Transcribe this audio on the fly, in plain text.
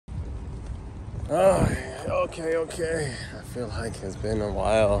Oh, okay. I feel like it's been a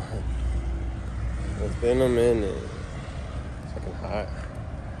while. It's been a minute. It's fucking hot.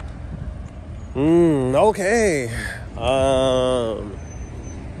 Okay.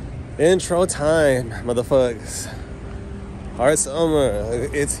 Intro time, motherfuckers. Hard summer.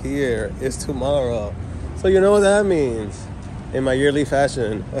 It's here. It's tomorrow. So you know what that means. In my yearly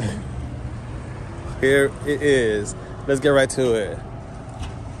fashion. Here it is. Let's get right to it.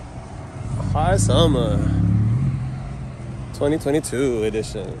 Hard summer 2022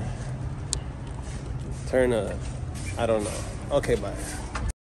 edition. Turn up. I don't know. Okay, bye.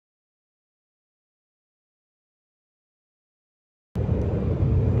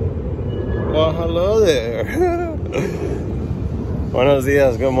 Well, hello there. Buenos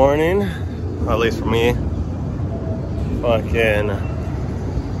dias, good morning. Or at least for me. Fucking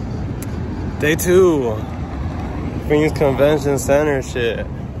day 2. Phoenix Convention Center shit.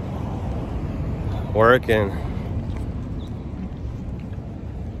 Working.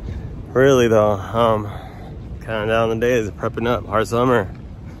 Really though, counting down the days, prepping up. Hard summer.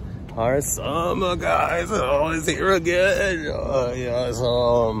 Hard summer, guys. Oh, it's here again. Yes,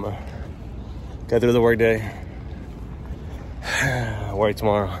 get through the work day. Work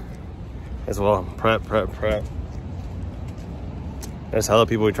tomorrow as well. Prep. There's hella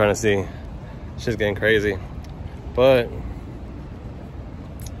people we're trying to see. Shit's getting crazy. But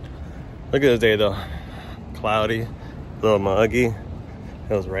look at this day though. Cloudy, a little muggy. It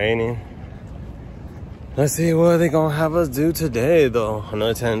was raining. Let's see what they gonna have us do today though.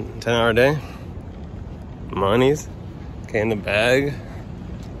 Another 10-hour day. Monies. Get in the bag.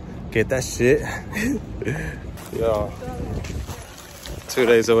 Get that shit. Yo. 2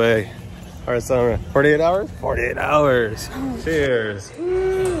 days away. Hard summer. 48 hours? 48 hours. Cheers.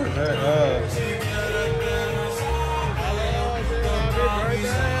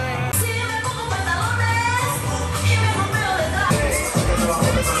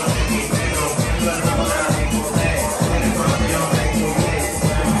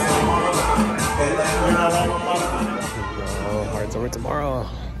 Hard summer tomorrow.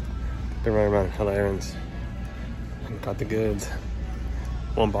 Been running around hella errands. Got the goods.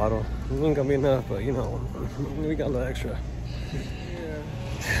 1 bottle. It wasn't gonna be enough, but you know, we got a little extra.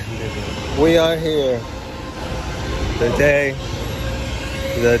 We are here. The day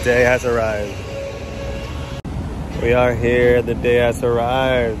has arrived. We are here. The day has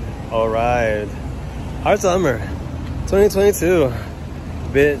arrived. All right. Hard summer 2022.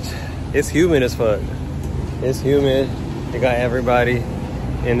 Bitch, it's humid as fuck. It's humid. They got everybody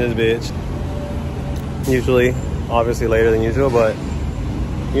in this bitch. Usually, obviously later than usual, but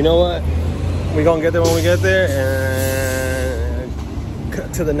you know what? We gonna get there when we get there, and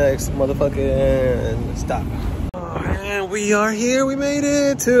cut to the next motherfucking stop. And we are here. We made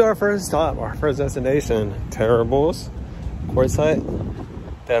it to our first stop, our first destination. Terribles, Quartzsite,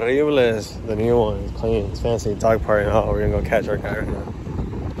 Terribles, the new one. It's clean, it's fancy. Dog party. Oh, we're gonna go catch our guy right now.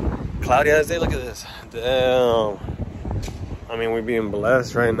 Cloudy ass day. Look at this. Damn. I mean, we're being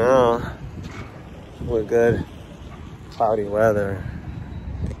blessed right now with good cloudy weather.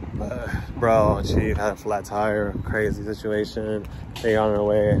 Bro, Chief had a flat tire, crazy situation. They on their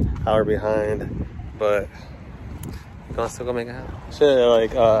way, hour behind, but gonna still go make it happen. Shit,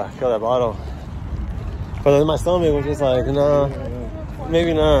 like fill that bottle. But then my stomach was just like, no,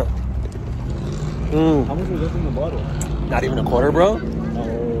 maybe not. How much was left in the bottle? Not even a quarter, bro.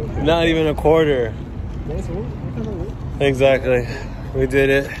 Not even a quarter. Exactly. We did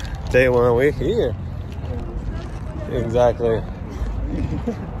it. Day 1, we here. Exactly.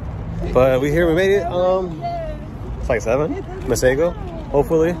 But we here, we made it. It's like 7. Masego,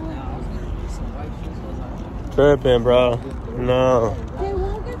 hopefully. Tripping, bro. No.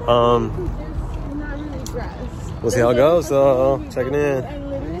 We'll see how it goes. So checking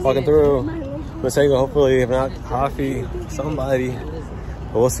in, walking through. Masego, hopefully, if not coffee, somebody.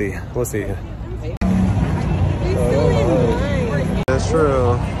 But we'll see. We'll see. That's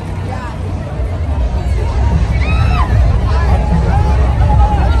true.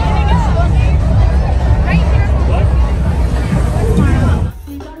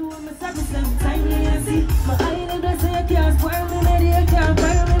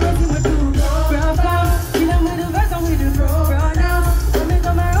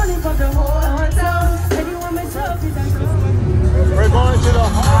 We're going to the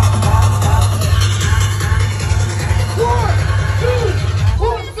hot. 1, 2,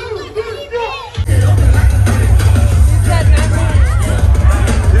 1.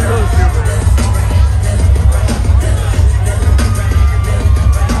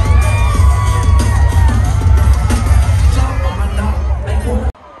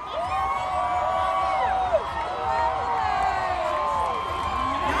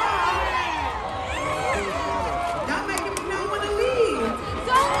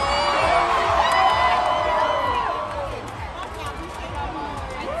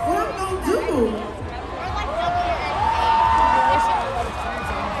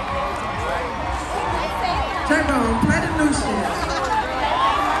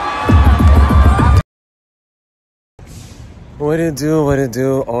 What it do? What it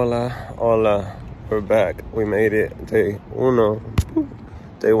do? Hola, hola. We're back. We made it. Day uno.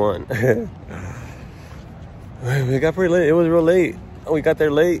 Day one. We got pretty late. It was real late. We got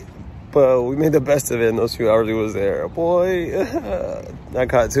there late, but we made the best of it in those few hours we was there. Boy, I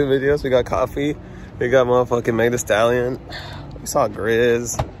caught 2 videos. We got coffee. We got motherfucking Meg Thee Stallion. We saw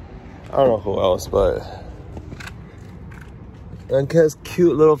Grizz. I don't know who else, but I guess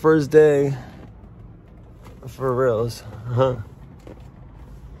cute little first day. For reals, huh?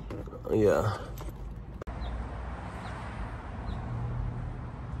 Yeah.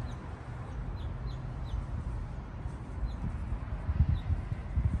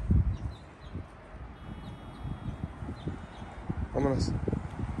 Vámonos.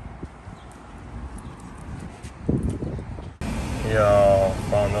 Yo,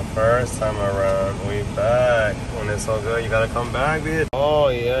 from the first time around, we back. When it's so good, you gotta come back, bitch. Oh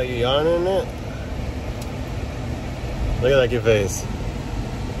yeah, you yawning it? Look at that cute face.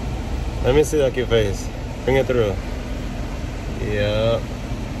 Let me see that cute face. Bring it through. Yeah.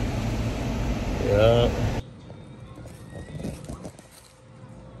 Yeah.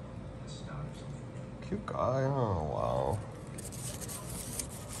 Cute guy, oh wow.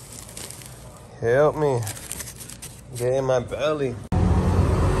 Help me. Get in my belly.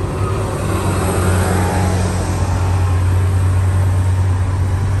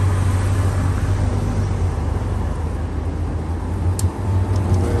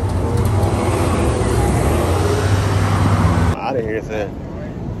 Out of here, then.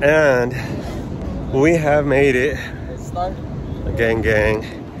 And we have made it. Gang, gang,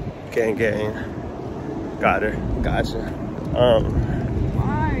 gang, gang. Got her. Gotcha. I'm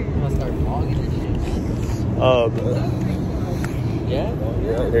gonna start vlogging this shit. Yeah,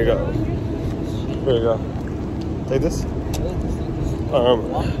 here you go. Here you go. Take this.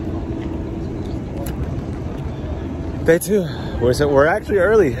 Day 2. We're actually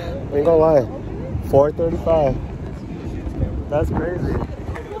early. Ain't gonna lie. 4:35. That's crazy.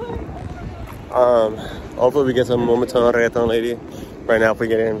 Hopefully we get some Momoton reggaeton lady. Right now, if we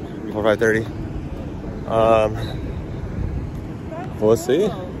get in before 5:30. We'll see.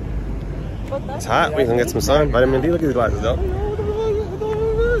 It's hot. We can get some sun. Vitamin D. Look at these glasses, though.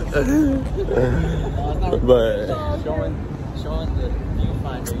 But Showing the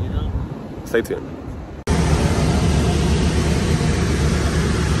viewfinder, you know? Stay tuned.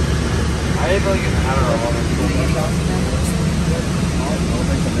 I don't know.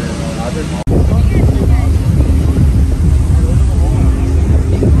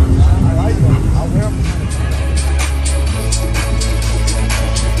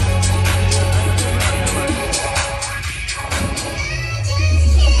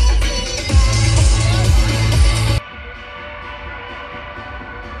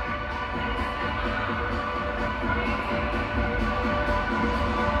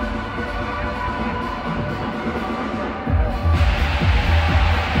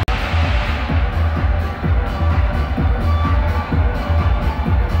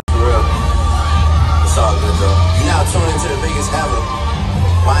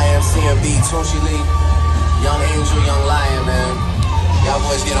 YMCMB, Tunchi Lee, Young Angel, Young Lion, man. Y'all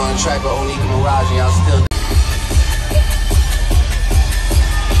boys get on the track with Onika Mirage and y'all still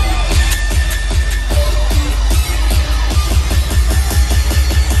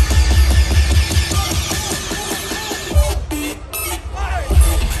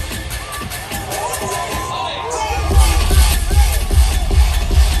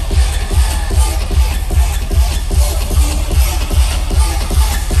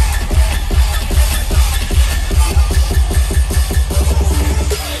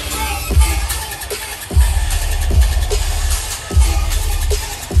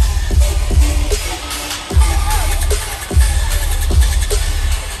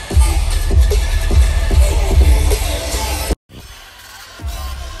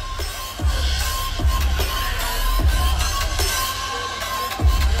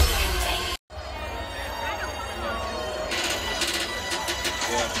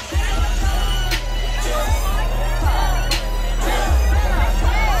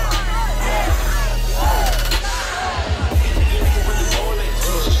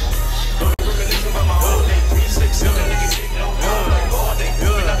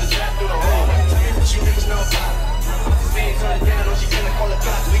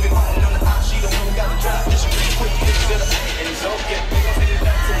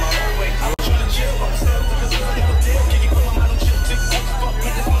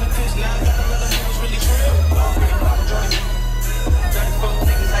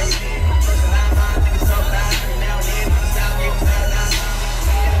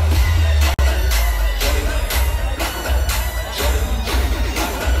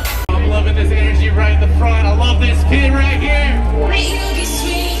front. I love this kid right here.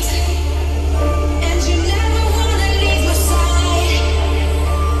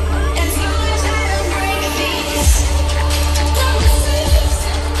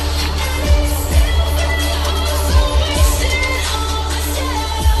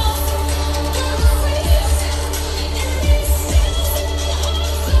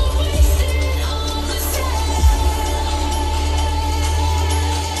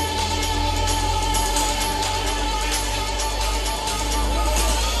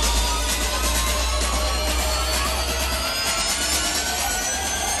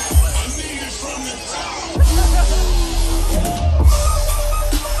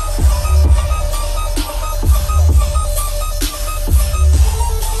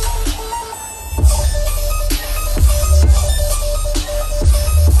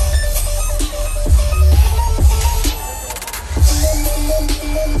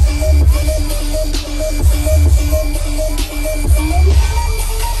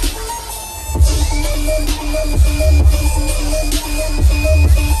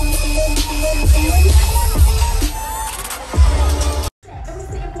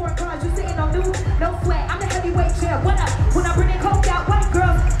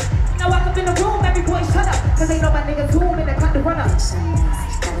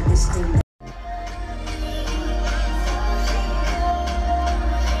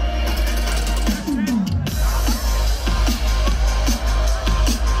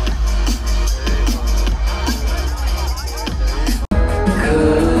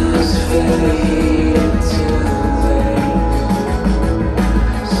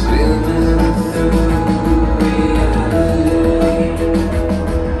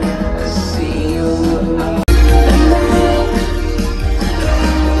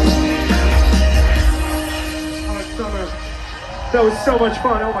 That was so much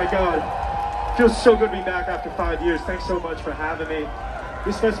fun, oh my God. Feels so good to be back after 5 years. Thanks so much for having me.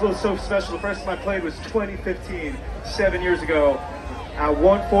 This festival is so special. The first time I played was 2015, 7 years ago, at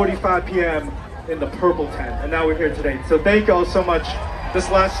 1:45 p.m. in the Purple Tent, and now we're here today. So thank you all so much. This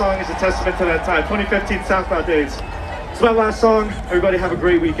last song is a testament to that time, 2015 SoundCloud days. It's my last song. Everybody have a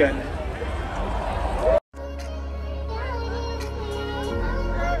great weekend.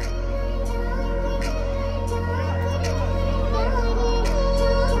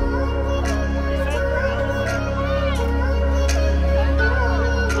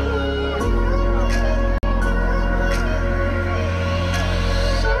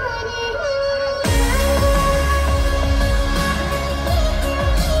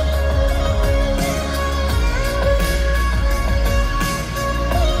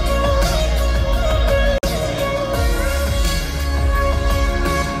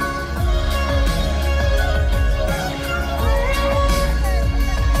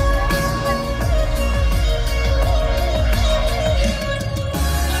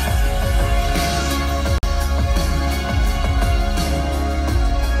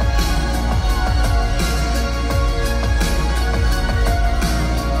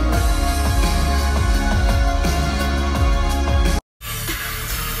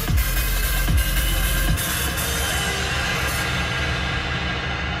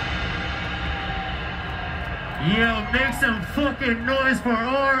 Yo, make some fucking noise for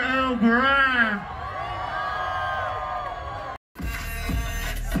RL Grime.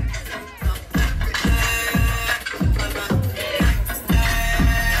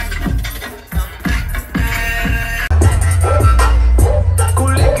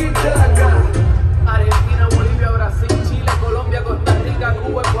 Argentina, Bolivia, Brasil, Chile, Colombia, Costa Rica,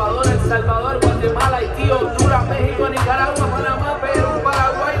 Cuba, Ecuador, El Salvador, Guatemala, Haití, Honduras, México, Nicaragua, Panamá, Perú,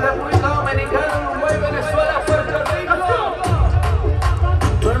 Paraguay, República Dominicana, Uruguay, Venezuela, Puerto Rico.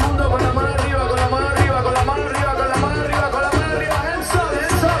 Todo el mundo con la mano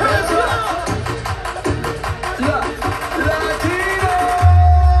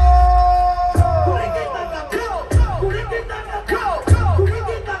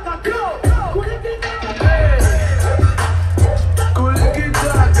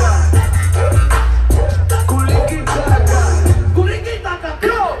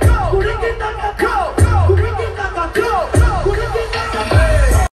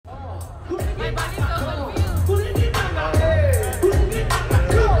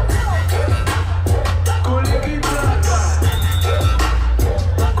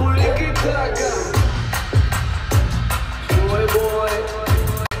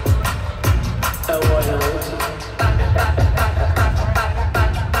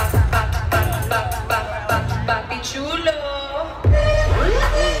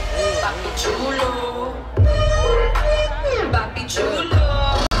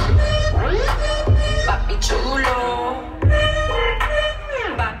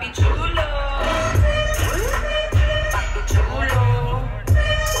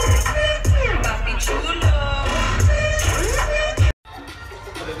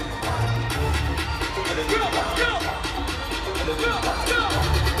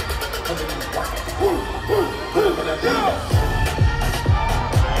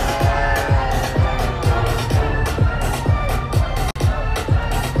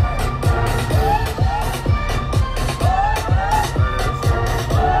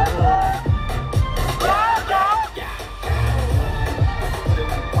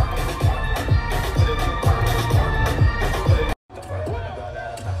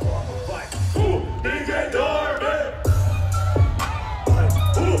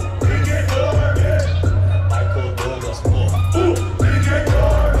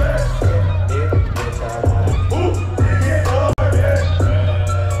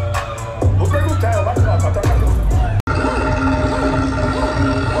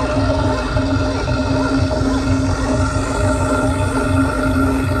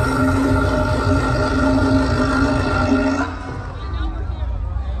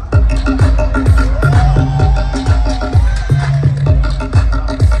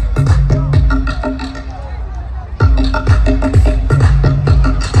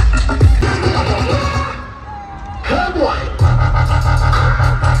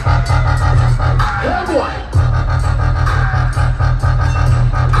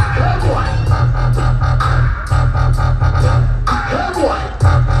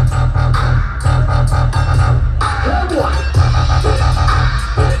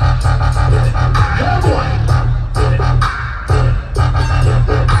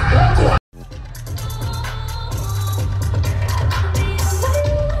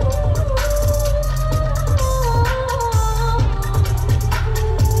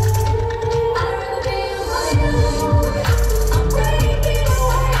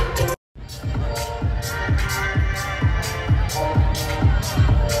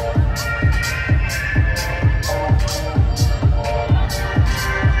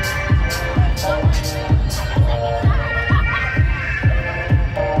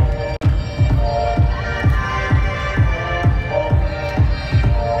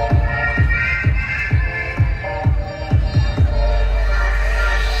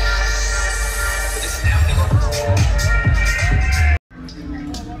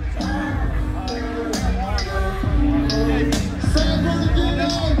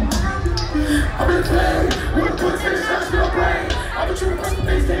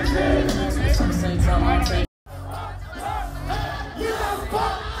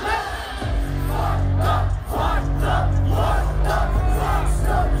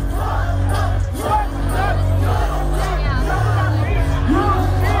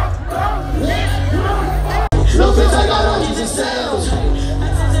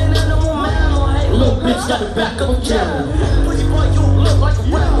Got the back of a camel. Pussy boy, you look like a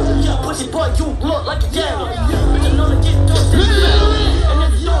rebel. Pussy boy, you look like a camel. Bitch, I know to get done. And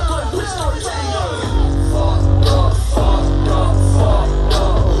if you don't go to push, go to fucked up, fucked up, fucked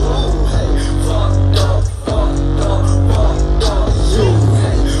up. Fucked up, fucked up, fucked up.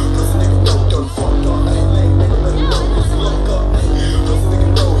 Pussy nigga know done fucked up. Nigga better know he's fucked up. Pussy nigga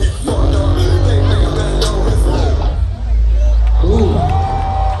know he's fucked up. Nigga better know he's fucked up. Ooh.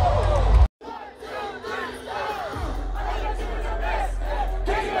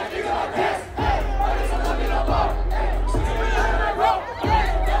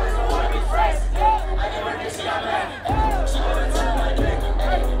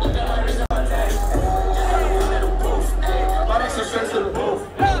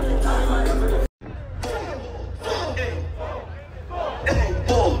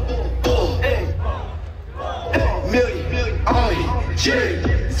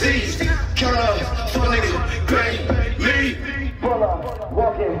 G-Z's, count up, full nigga, great, me. Pull up,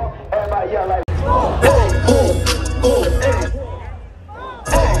 walking, everybody yell like,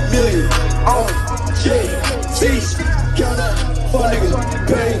 million, G-Z's, count up, full nigga,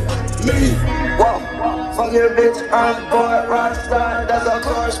 great, me. Whoa, fuck your bitch, I'm bored, rockstar, that's a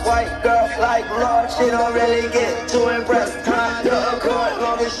course, white girl, like Lord, she don't really get too impressed. Time to accord,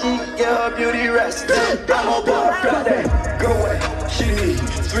 long as she get her beauty rest. I'm on board, got that, go away. She need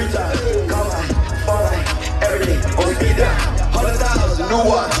 3 times, call like, fall like, every day, only be down. 100,000, new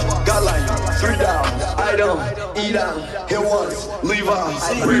watch, got like 3 down. I don't eat out, hit once, leave out.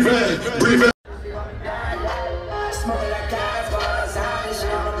 Breathe in, breathe in.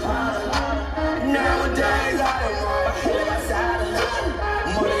 Nowadays, I don't know my head outside.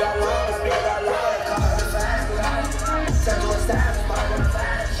 Money got long, the speed got long, cars are fast. Turn to a side, find a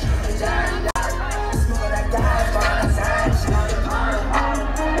flash. Smoke that gas, find a side.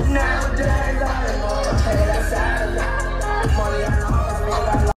 Nowadays, I don't know my head outside. Money got long, the speed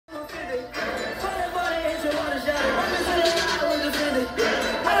got long.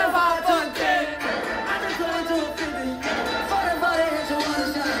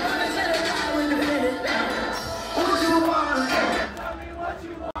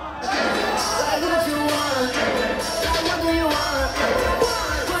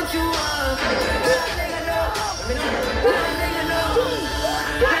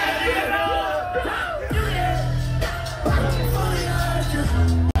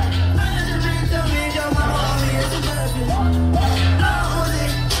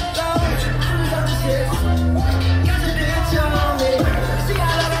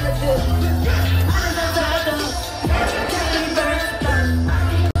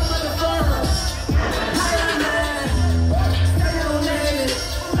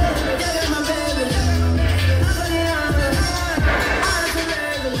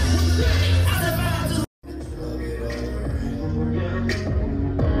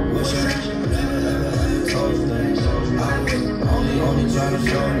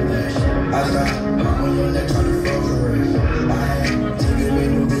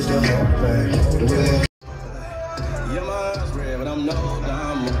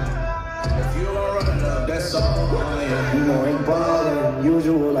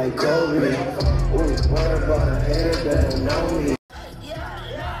 Usual like Kobe. Ooh, what about a hater that know me?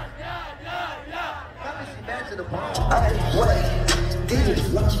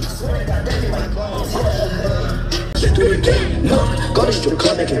 Look, go to strip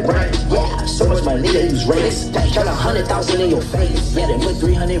club, make it rain. Yeah, so much money they use rates. Count 100,000 in your face. Yeah, they put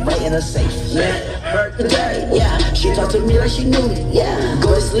 300 right in a safe. Man, hurt today. Yeah, she talked to me like she knew me. Yeah,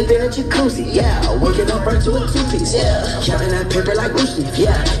 go to sleep in a jacuzzi. Yeah, waking up right to a 2-piece. Yeah, counting that paper like loose leaf.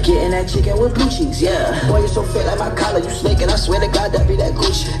 Yeah, getting that chicken with blue cheeks. Yeah, boy, you so fit like my collar. You slick and I swear to God that be that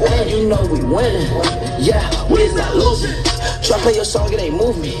Gucci. And you know we winning. Yeah, we is not losing. Try play your song, it ain't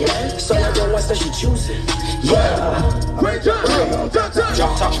move me. So I don't want that she choosing. Yeah, great job.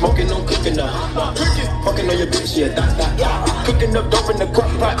 Drop top smoking, no cooking up. Fucking on your bitch, yeah, that. Cooking up dope in the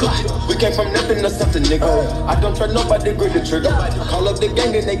crock pot. We came from nothing to something, nigga. I don't trust nobody, grip the trigger. Call up the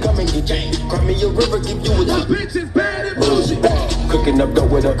gang and they come and get you. Cry me a river, give you a bitch is bad and bougie. Cooking up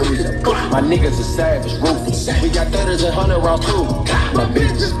dope with a Uzi. My niggas are savage, ruthless. We got 30s and 100 rounds too. My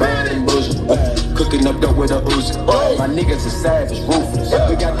bitch is bad and bougie. Cooking up dope with a Uzi. My niggas are savage, ruthless.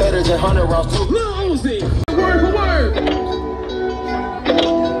 We got 30s and 100 rounds too. Lil Uzi. Word for word.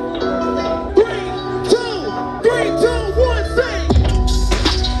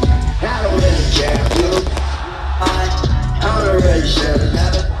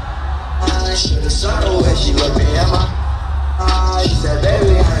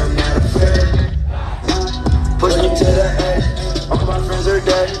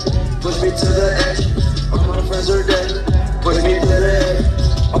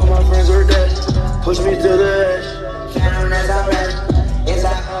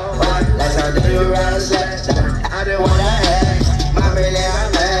 the right side. I did what I had. My really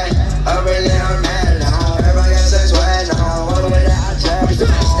I'm mad. Really I'm mad now. Everybody got sex right now. All the way that I travel. Stick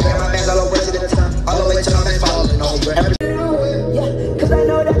my bands all over to the top. All the way till I'm falling over. Yeah, cause I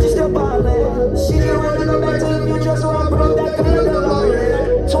know that you're still ballin'. She didn't wanna go back to the future, so I broke that kind of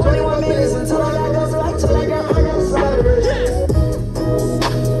DeLorean. 21 minutes until I got guns, like till I got slaughtered.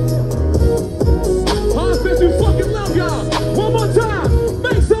 We fucking love y'all. One more time,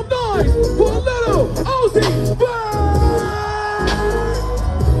 make some noise for little Ozzy Vine.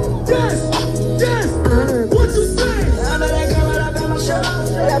 Yes, yes. What you say? I know that girl right up in my show.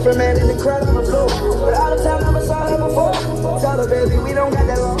 Left her man in the crowd on the floor. But all the time I never saw her before. Tell her baby we don't got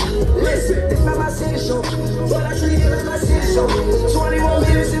that long. Listen, it's not my city show, but I treat it like my city show. 21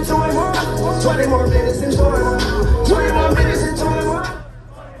 minutes into it more. 20 more minutes into it more. 20 more minutes into it more.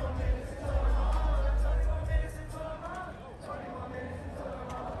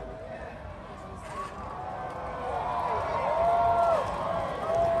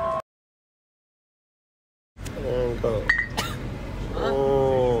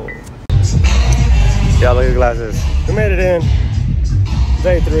 Oh. Yeah, look at the glasses. We made it in.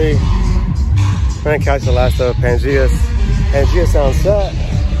 Day 3. We're gonna catch the last of Pangea's. Pangea sounds set.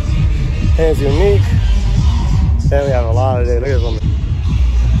 Hands unique. And we have a lot of days. Look at this woman.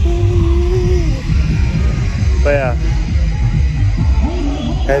 But yeah.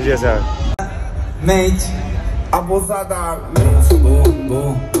 Pangea sound. Mente abusadamente.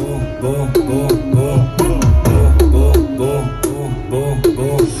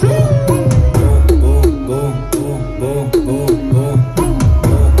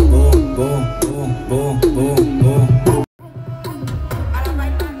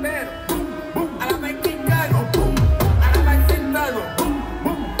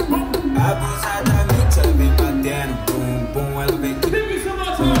 Abusadamente ela vem batendo, bum bum, ela vem tremendo.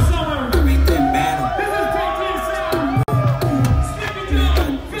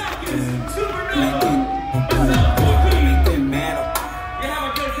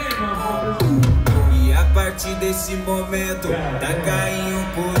 E a partir desse momento, tá caindo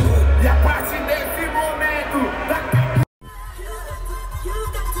por um. E a partir desse momento, tá caindo.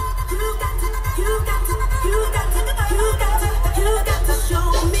 You got to show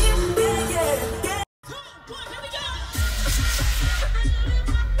me, yeah.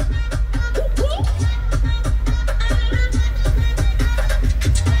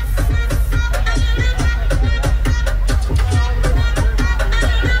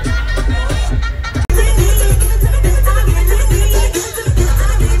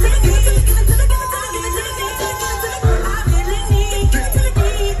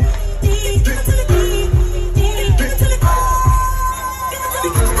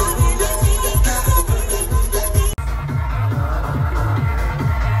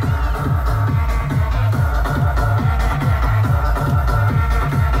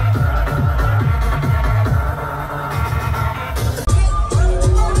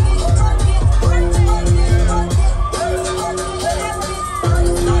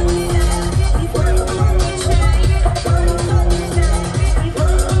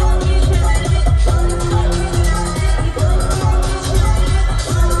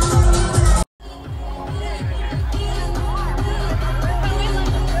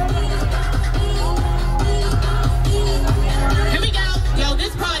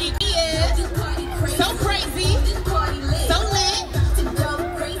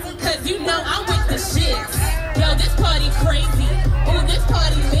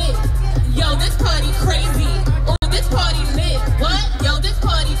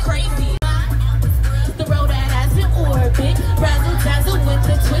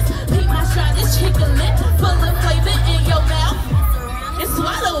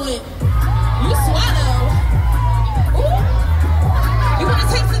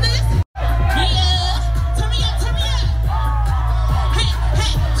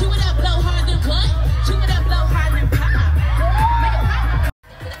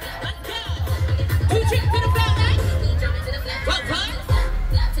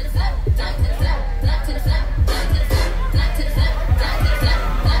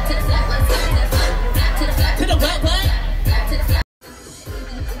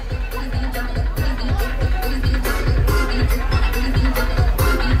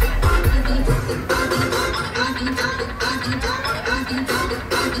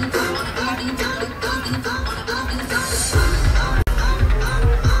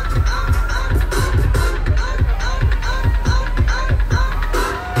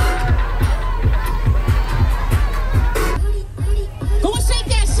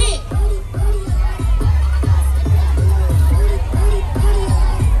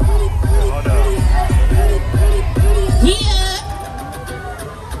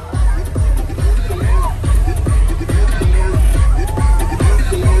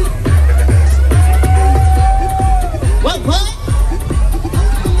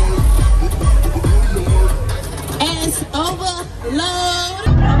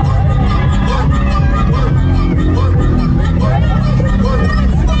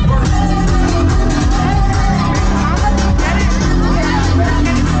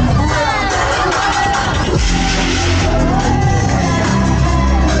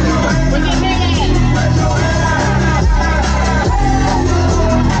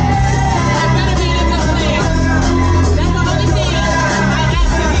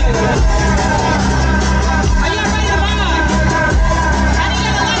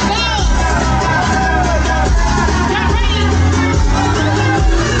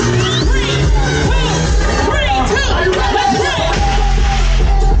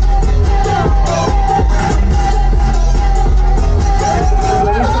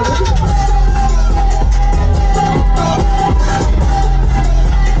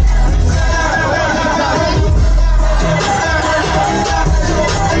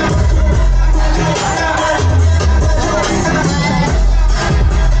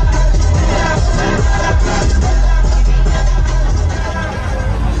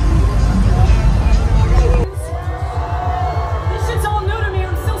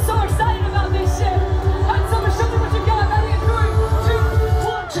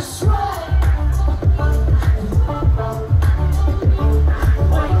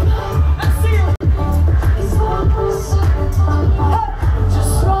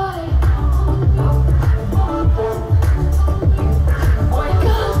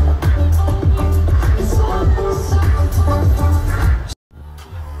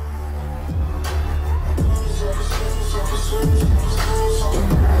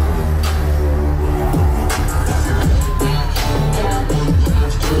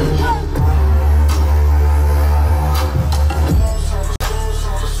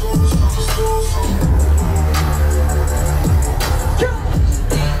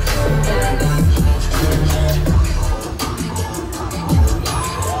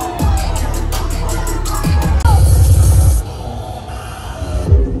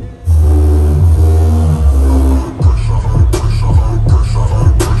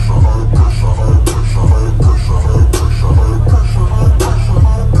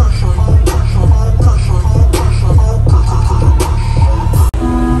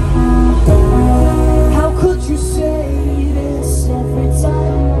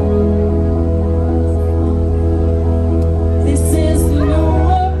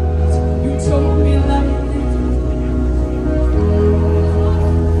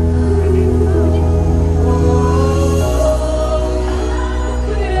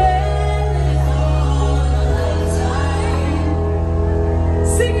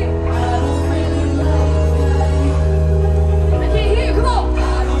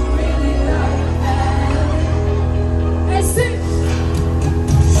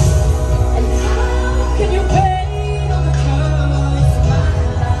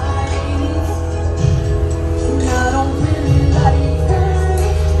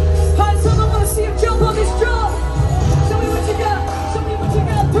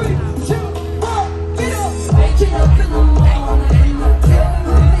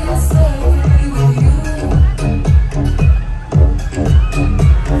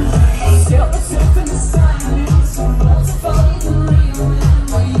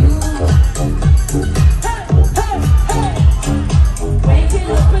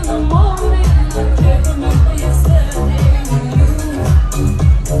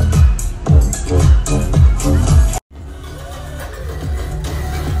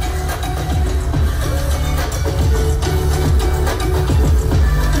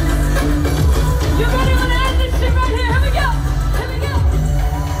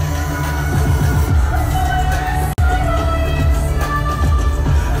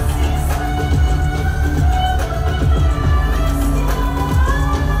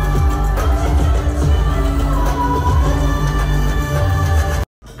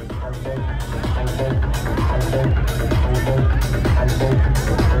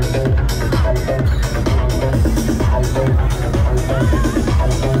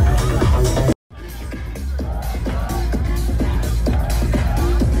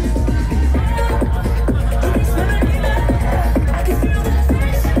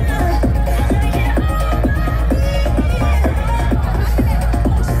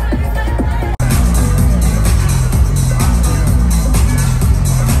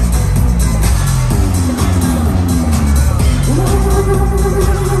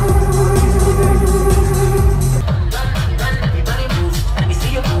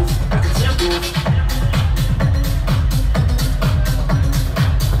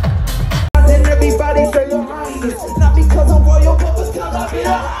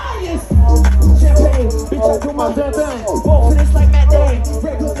 highest. Champagne, bitch, I do my damn thing. Won't finish like Matt Day.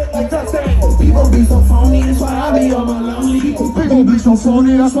 Red look like Dustin. People be so phony, that's why I be on my lonely. People be so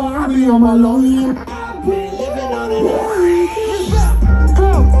phony, that's why I be on my lonely. I've been living on it.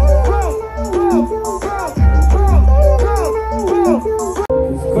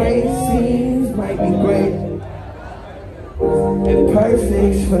 Great scenes might be great and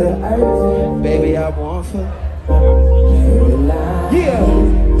perfect for the earth. Baby, I want for yeah,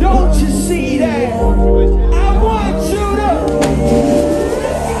 don't you see that? I want you to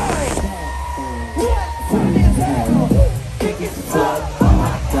kick it up. Oh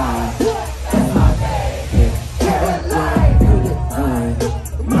my God, that's my baby. Caroline,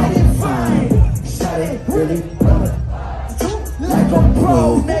 mighty fine. Shut it, really, like a pro,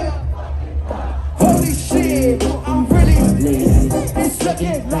 nigga. Holy shit, I'm really it's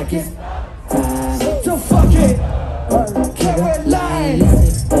looking like it's so fuck it. Caroline,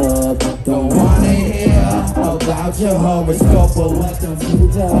 don't wanna hear about your horoscope, but welcome to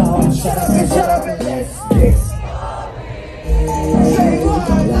the home. Shut up and let's get say what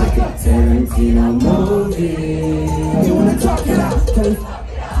like a Tarantino movie. You wanna talk it out?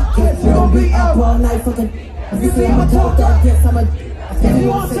 Cause you gon' be up all night fucking. You say I'm a talk dog, yes I'm a. If you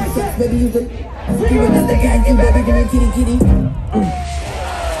want sex, baby you can. You in this nigga, you baby give me kitty.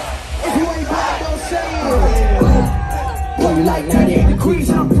 If you ain't black, don't say it. Boy, you like 98 degrees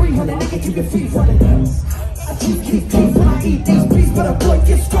and I'm 300, nigga, you can feed from it. I keep teeth when I eat these beats, but a boy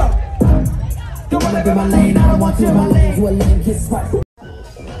get struck. Don't wanna be my lane, I don't want to in my lane. You a lane, get spiked.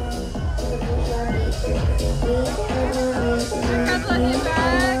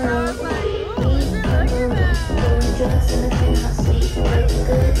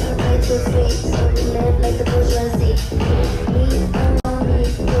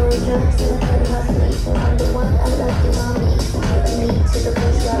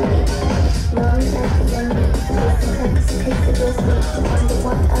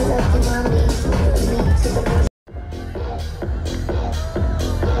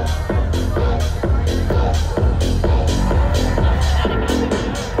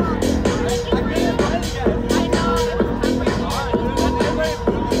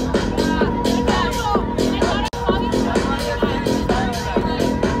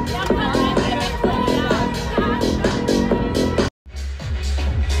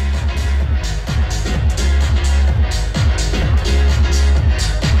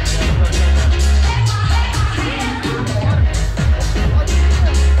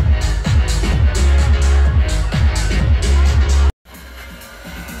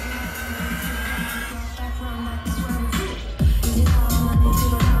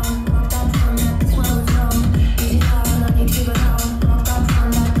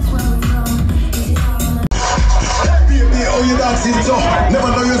 Never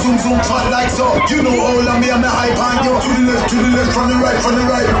know you zoom fat like so. You know all of me and the hype on you. To the left, from the right, from the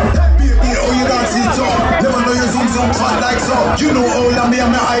right. Baby, oh you dancing so. Never know you zoom fat like so. You know all of me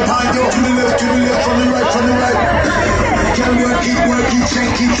and the hype on you. To the left, from the right, from the right. Can work it,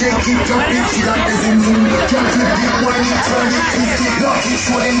 shake it, jump it. She got the zoom. Can flip it, wind it, turn it, twist it, lock it,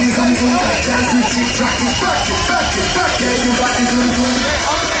 show them the zoom. Can switch it, track it, back it. Yeah, you got the zoom.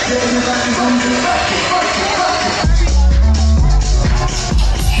 Yeah, you got the zoom. Back it.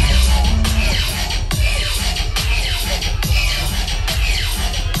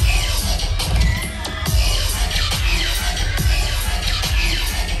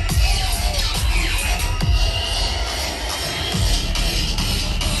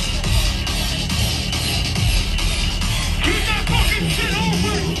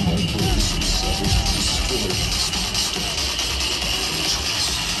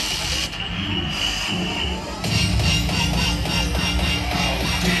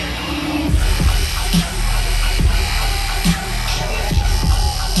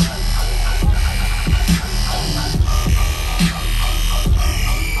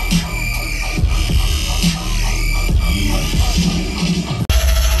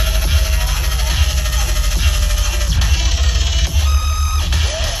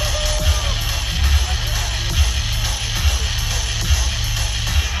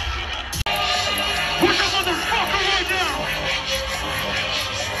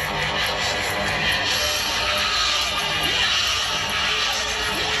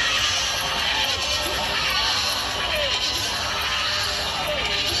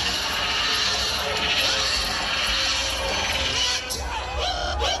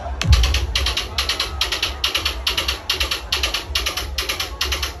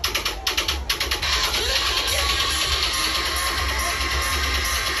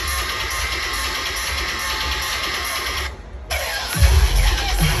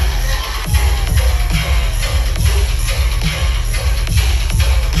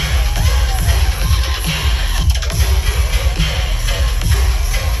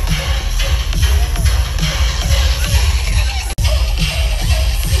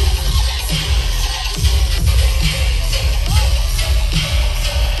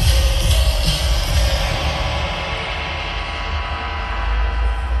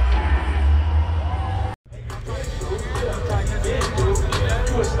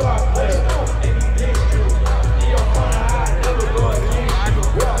 You a star player. And you big you. In your corner, I never go against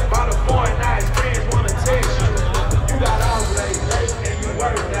you. By the foreign nice friends wanna text you. You got off late and you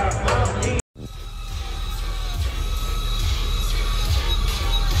worked out.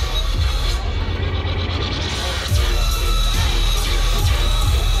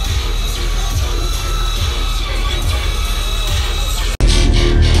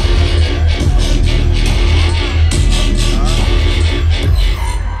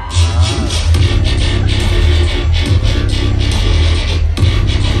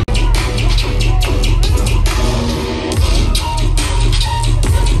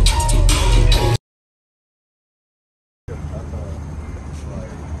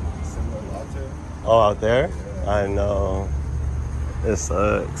 Oh, out there? I know. It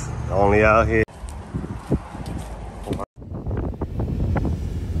sucks. Only out here. It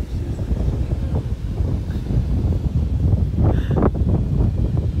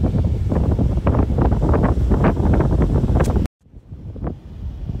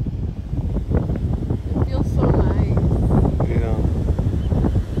feels so nice. Yeah.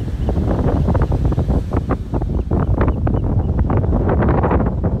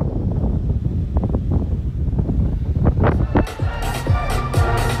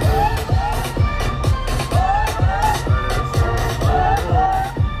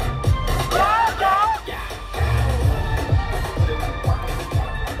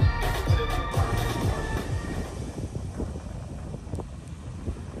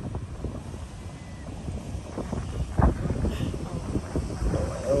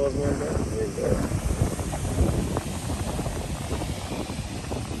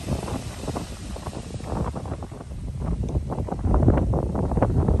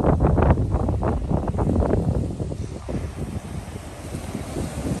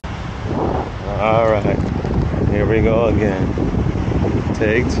 All right, here we go again.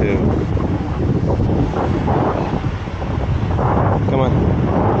 Take two. Come on.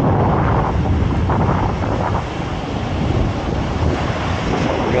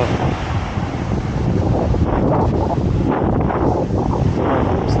 Go.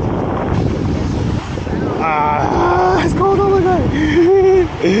 Ah, it's cold. Oh my god. Oh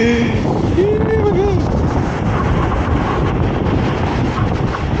my god.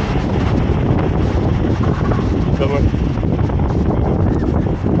 Come on.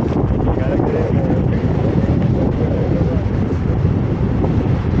 You gotta get in there.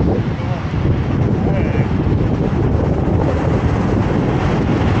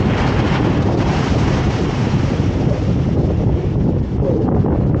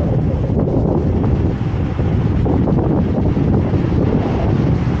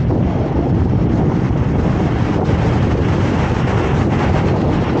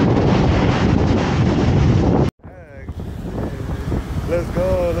 Let's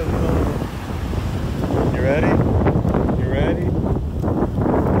go, let's go. You ready? You ready?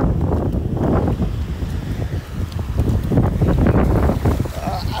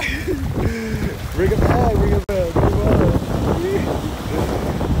 Bring it back, bring it back. Come on.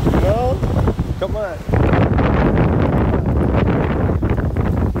 No? Come on.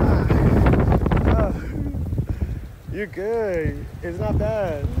 You're good. It's not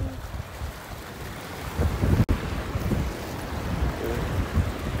bad.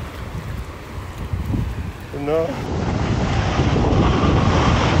 No.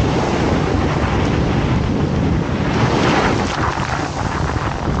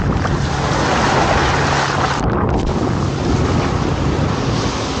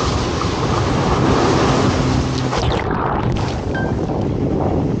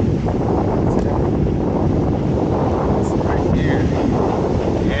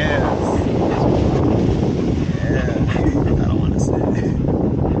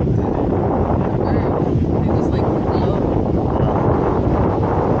 They just like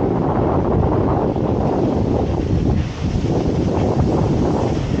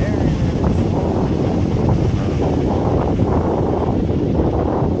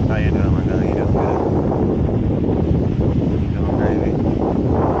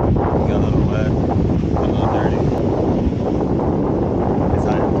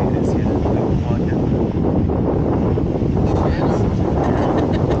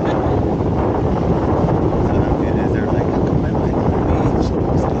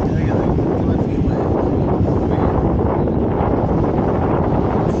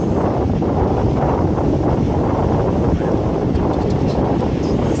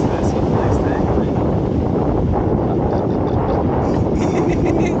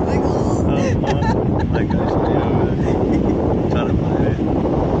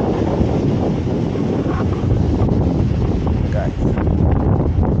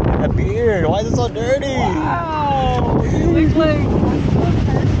weird. Why is it so dirty? Wow. You look like.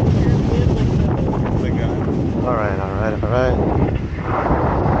 All right, all right, all right.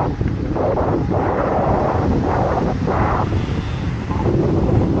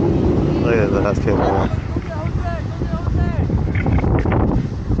 Look at that, that's cute, man.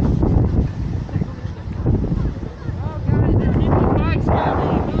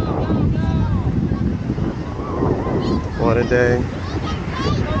 What a day.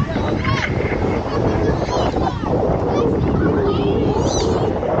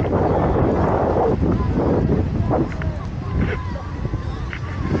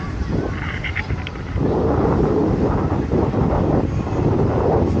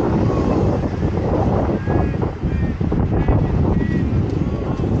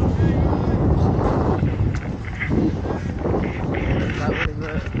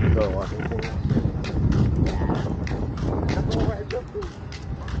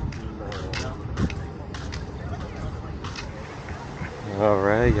 All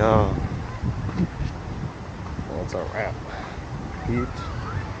right, y'all. That's a wrap. Peach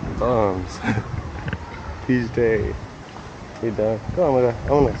thumbs. Peach day. We done. Come on, my guy.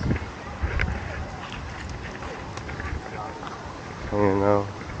 Own this. You know.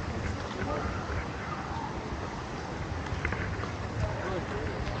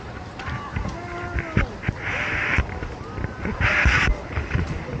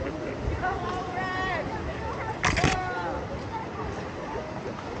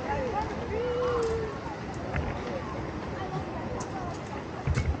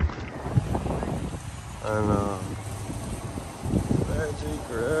 I know. Veggie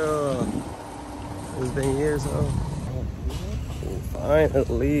Grill. It's been years though.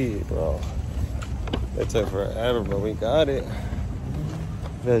 Finally, bro. It took forever, but we got it.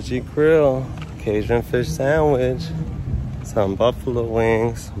 Veggie Grill, Cajun fish sandwich, some buffalo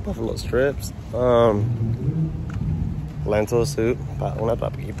wings, buffalo strips, lentil soup, una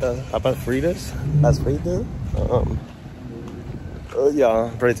papita, papas fritas, las fritas.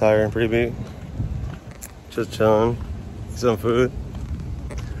 Yeah, pretty tired, pretty beat. Just chilling, some food.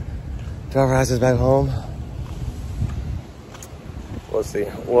 Drive our asses back home. We'll see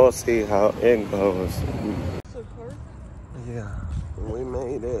how it goes. Yeah, we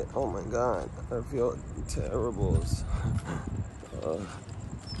made it. Oh my God, I feel terrible.